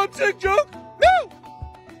this? Some sick joke? No!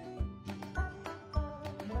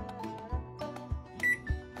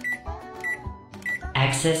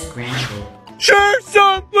 Access granted. Share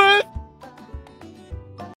some with!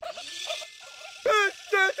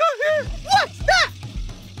 Here! What's that?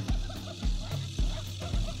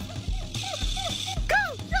 Go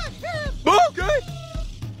get him! Okay!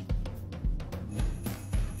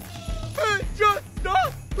 Hey, just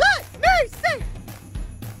stop! Let me see!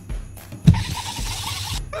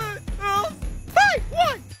 Hey, else! Hey,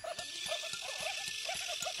 what?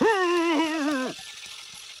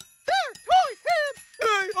 They're toys, him!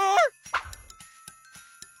 They are!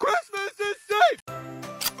 Christmas is safe!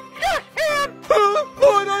 Get him!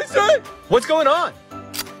 What'd I say? What's going on?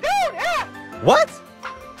 Dude, What?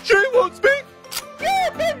 she won't speak!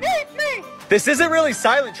 You beneath me! This isn't really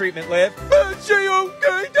silent treatment, Liv. Is she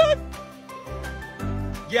okay, Dad?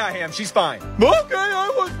 Yeah, Ham, she's fine. Okay,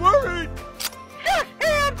 I was worried! Get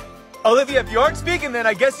him! Olivia, if you aren't speaking, then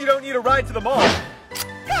I guess you don't need a ride to the mall.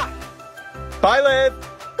 Bye, Liv.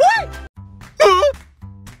 Wait!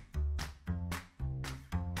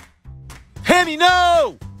 Hammy,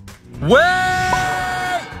 no!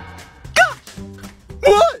 Wait!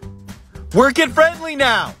 What? We're kid friendly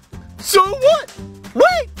now. So what?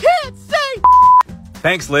 We can't say.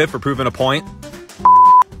 Thanks, Liv, for proving a point.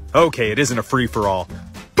 Okay, it isn't a free-for-all.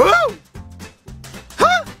 Boom!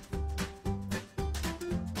 Huh?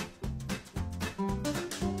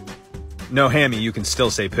 No, Hammy, you can still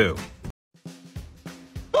say poo.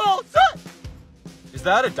 All set! Is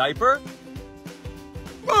that a diaper?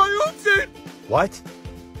 My oopsie! What?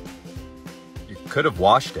 You could have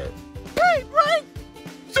washed it. Hey, Frank!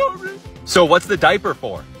 Sorry! So what's the diaper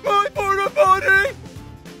for? My porta potty!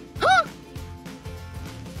 Huh?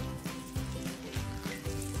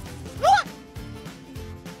 What?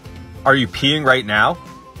 Are you peeing right now?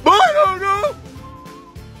 I don't know!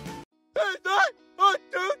 Is that a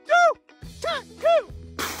tutu? Tattoo!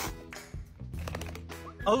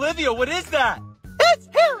 Olivia, what is that? It's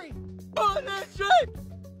Harry! On that shape!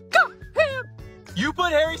 Got him! You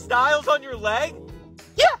put Harry Styles on your leg?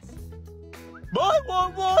 Yes! My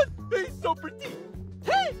one, he's so pretty!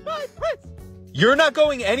 He's my prince! You're not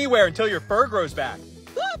going anywhere until your fur grows back.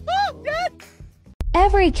 Look, Dad!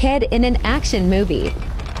 Every kid in an action movie.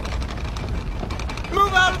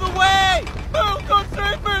 Move out of the way! Who come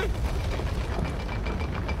save me?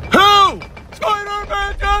 Who?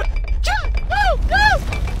 Spider-Man, Dad! Oh, no!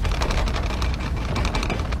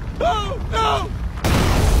 Oh, no!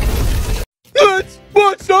 Let's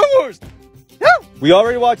watch Star Wars! No! We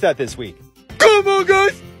already watched that this week. Come on,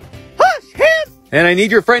 guys! Hush him! And I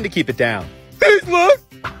need your friend to keep it down. He's left!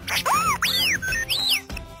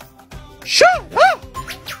 Shut up!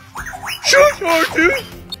 Shush, R2!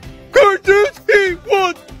 Cartoons he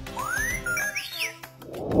won!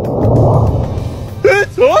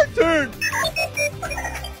 It's our turn!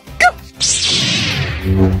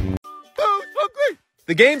 Who's hungry?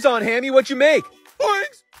 The game's on, Hammy. What you make?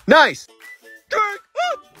 Wings! Nice. Drink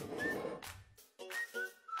up!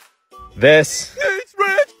 This. It's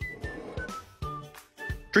red!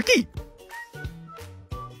 Tricky.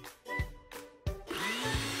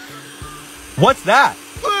 What's that?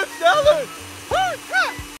 Let's sell it!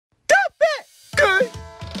 Dump it! Good!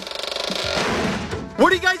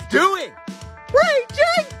 What are you guys doing?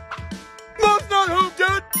 Raging! Mom's not home,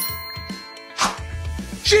 Dad!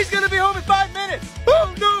 She's gonna be home in 5 minutes!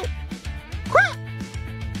 Oh, no! Crap!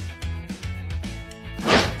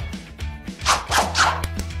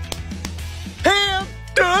 Ham!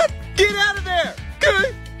 Dad! Get out of there!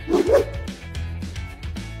 Okay!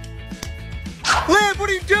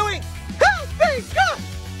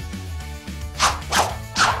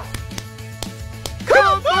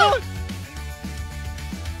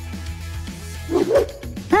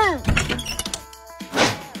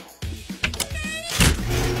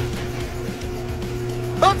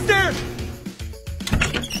 Upstairs!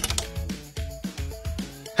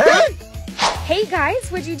 Hey! Hey guys,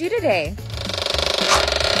 what'd you do today?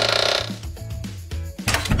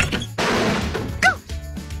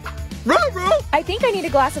 Ruh-roh! I think I need a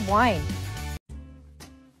glass of wine.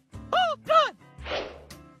 Oh, God!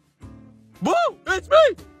 Whoa, it's me!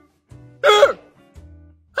 I'm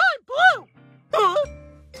Blue!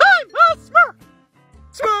 I'm a Smurf!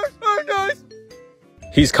 Smurfs are nice!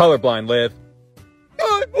 He's colorblind, Liv.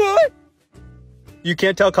 I'm what? You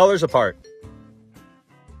can't tell colors apart.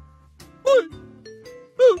 What?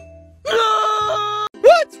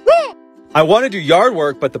 What's wrong? I want to do yard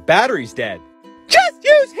work, but the battery's dead. Just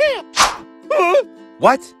use him!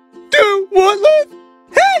 What? Do what, Liv?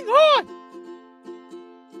 Hang on!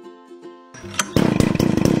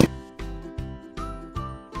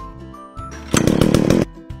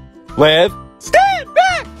 Liv, stand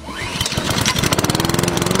back!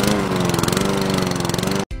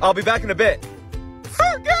 I'll be back in a bit.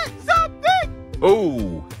 Forget something!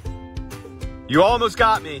 Ooh. You almost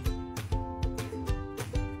got me.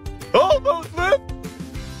 Almost, Liv.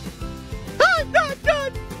 I'm not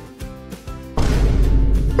done.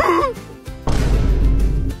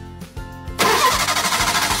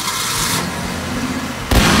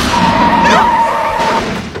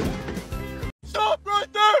 Stop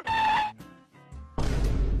right there!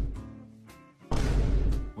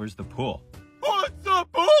 Where's the pool? What's the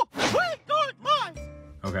pool? We got mines!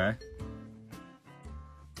 Okay.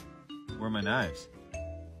 Where are my knives?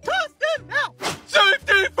 Toss them now!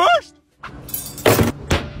 Safety first!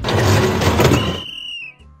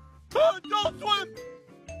 Don't swim!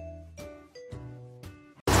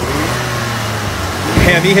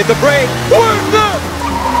 Hammy hit the brake! Where's the...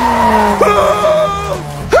 Oh!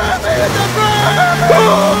 Hammy hit the brake!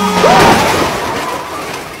 Oh!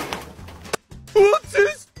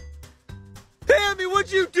 Whoopsies! Hammy,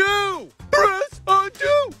 what'd you do? Press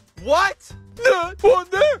undo! What? Not one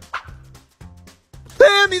there!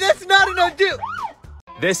 Hammy, that's not an undo!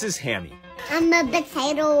 This is Hammy. I'm a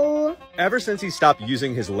potato. Ever since he stopped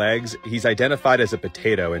using his legs, he's identified as a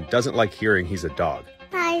potato and doesn't like hearing he's a dog.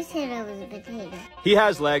 I said I was a potato. He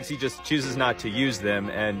has legs, he just chooses not to use them,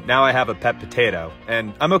 and now I have a pet potato,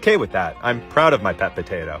 and I'm okay with that. I'm proud of my pet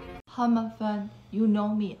potato. Hi, my friend. You know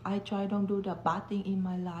me. I try don't do the bad thing in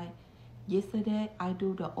my life. Yesterday, I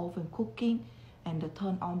do the oven cooking and the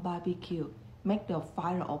turn on barbecue. Make the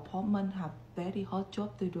fire apartment have very hot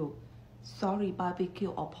job to do. Sorry,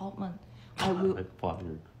 barbecue apartment. I will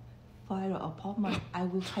fire apartment. I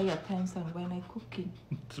will pay attention when I cooking.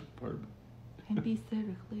 And be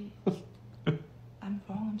serious, please. I'm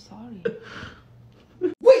wrong. I'm sorry.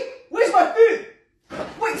 Wait, where's my food?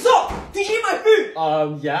 Wait, stop! Did you eat my food?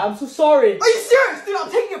 Yeah, I'm so sorry. Are you serious, dude? I'm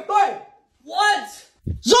taking a bite. What?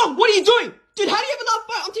 Zog, what are you doing? Dude, how do you have another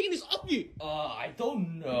bite? I'm taking this off you. I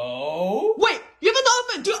don't know. Wait, you have another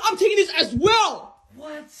bite? Dude, I'm taking this as well.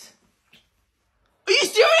 What? Are you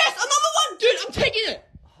serious? Another one? Dude, I'm taking it.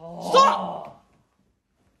 Stop.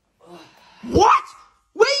 What?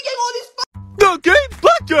 Where are you getting all this? The game's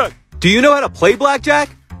blackjack! Do you know how to play blackjack?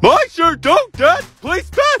 I sure don't, Dad! Place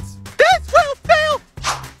bets! This will fail!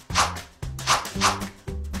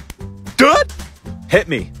 Dad? Hit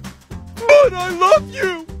me. But I love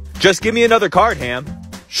you! Just give me another card, Ham.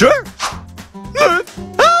 Sure.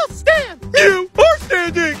 I'll stand! You are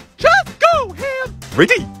standing! Just go, Ham!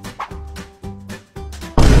 Ready?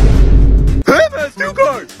 Ham has 2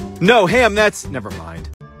 cards! No, Ham, that's... Never mind.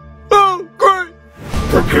 Oh, great!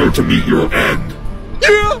 Prepare to meet your end.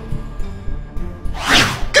 Yeah!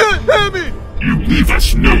 Get Hammy! You leave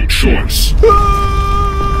us no choice.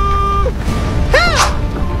 Ham!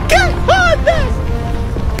 Get on this!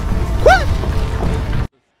 What?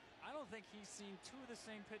 I don't think he's seen 2 of the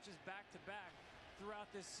same pitches back-to-back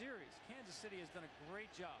throughout this series. Kansas City has done a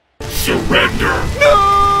great job. Surrender!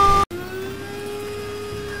 No!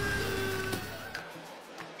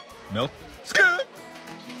 Milk? Scoot!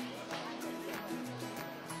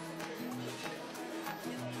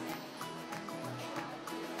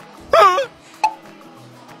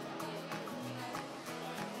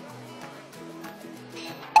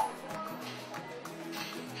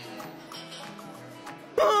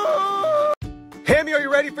 Hammy, are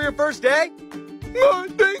you ready for your first day? I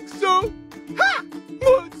think so. Ha!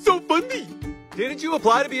 What's so funny? Didn't you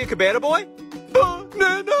apply to be a cabana boy?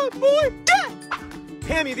 Banana boy? Yeah!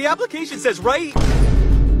 Hammy, the application says right...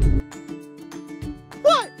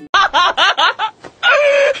 What?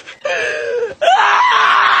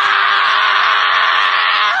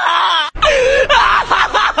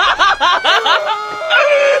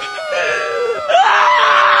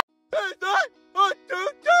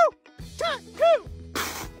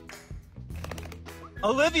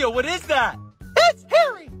 what is that? It's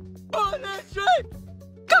Harry! On his shape!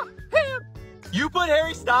 Go, Ham! You put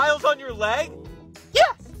Harry Styles on your leg?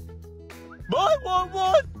 Yes! My one!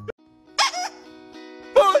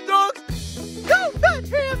 My dogs! Go, that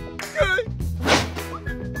Ham!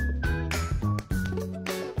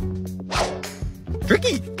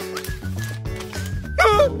 Tricky!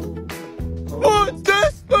 What's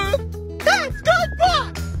this? That's good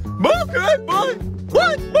luck! Okay, boy!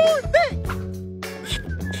 One more thing!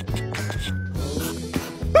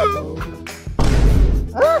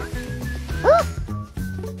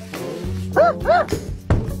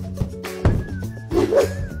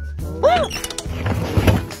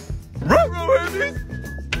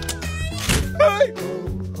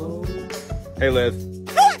 Hey, Liv.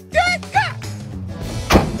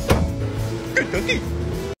 Good cookie!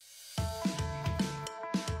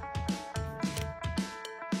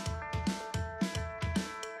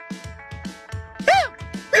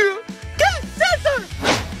 Get scissors!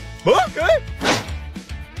 Okay!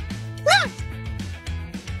 Right!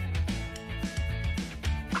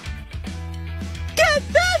 Get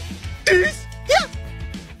that! This! Yeah!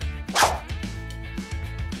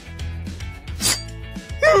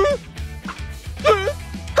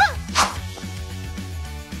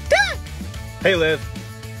 Hey, Liv.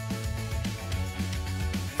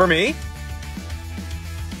 For me?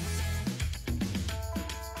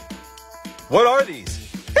 What are these?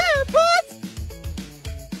 AirPods!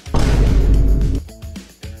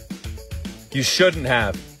 You shouldn't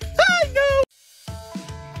have. I know!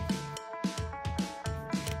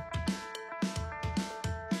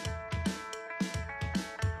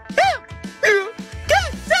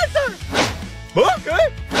 Get scissors!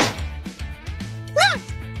 Okay! Right!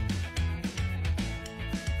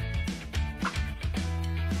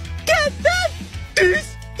 Get that!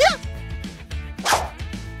 This! Yeah!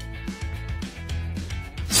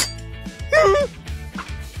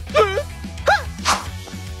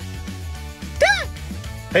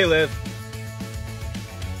 Hey, Liv.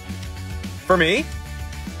 For me?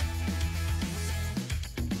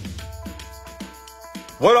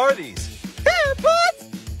 What are these? AirPods!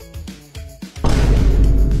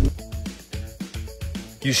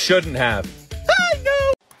 You shouldn't have. I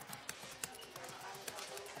know!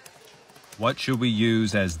 What should we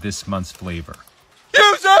use as this month's flavor?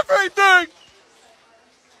 Use everything!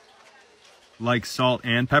 Like salt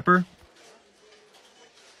and pepper?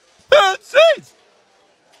 And seeds!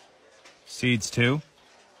 Seeds too?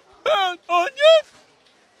 And onions!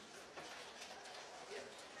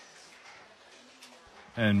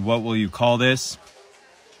 And what will you call this?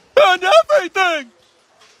 And everything!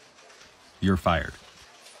 You're fired.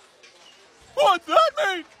 What's that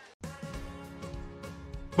mean?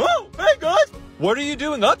 Whoa, hey guys! What are you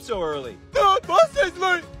doing up so early? The bus is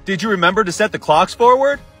late! Did you remember to set the clocks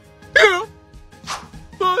forward? Yeah!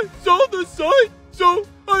 I saw the sign, so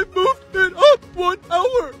I moved it up 1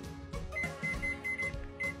 hour!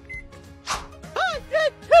 I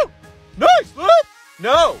did too! Nice, Liv!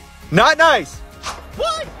 No, not nice.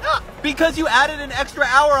 Why not? Because you added an extra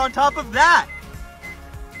hour on top of that.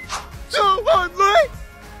 So I'm late?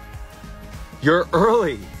 You're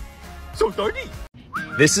early. So dirty.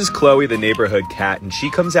 This is Chloe, the neighborhood cat, and she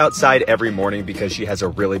comes outside every morning because she has a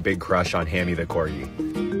really big crush on Hammy the corgi.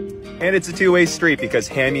 And it's a two-way street because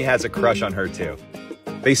Hammy has a crush on her too.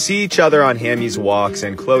 They see each other on Hammy's walks,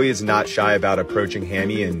 and Chloe is not shy about approaching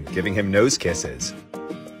Hammy and giving him nose kisses.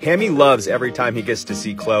 Hammy loves every time he gets to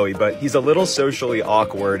see Chloe, but he's a little socially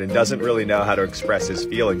awkward and doesn't really know how to express his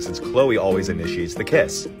feelings since Chloe always initiates the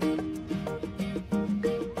kiss.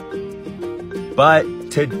 But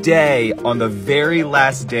today, on the very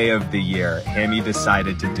last day of the year, Hammy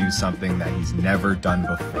decided to do something that he's never done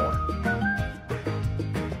before.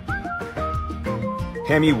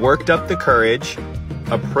 Hammy worked up the courage,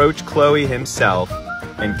 approached Chloe himself,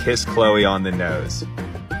 and kissed Chloe on the nose.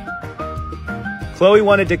 Chloe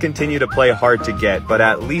wanted to continue to play hard to get, but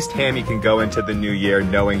at least Hammy can go into the new year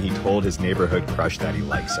knowing he told his neighborhood crush that he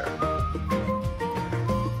likes her.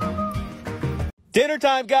 Dinner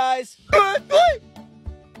time, guys! Bad plate!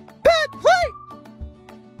 Bad plate!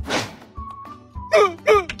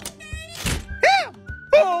 Yeah!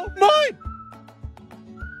 Oh, mine!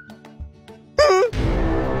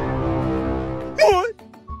 What?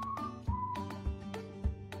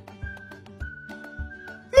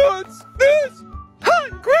 What's this?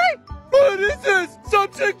 Hungry? What is this?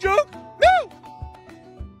 Some sick joke? No!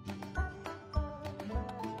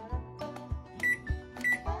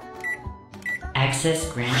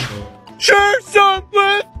 Access granted. Sure, so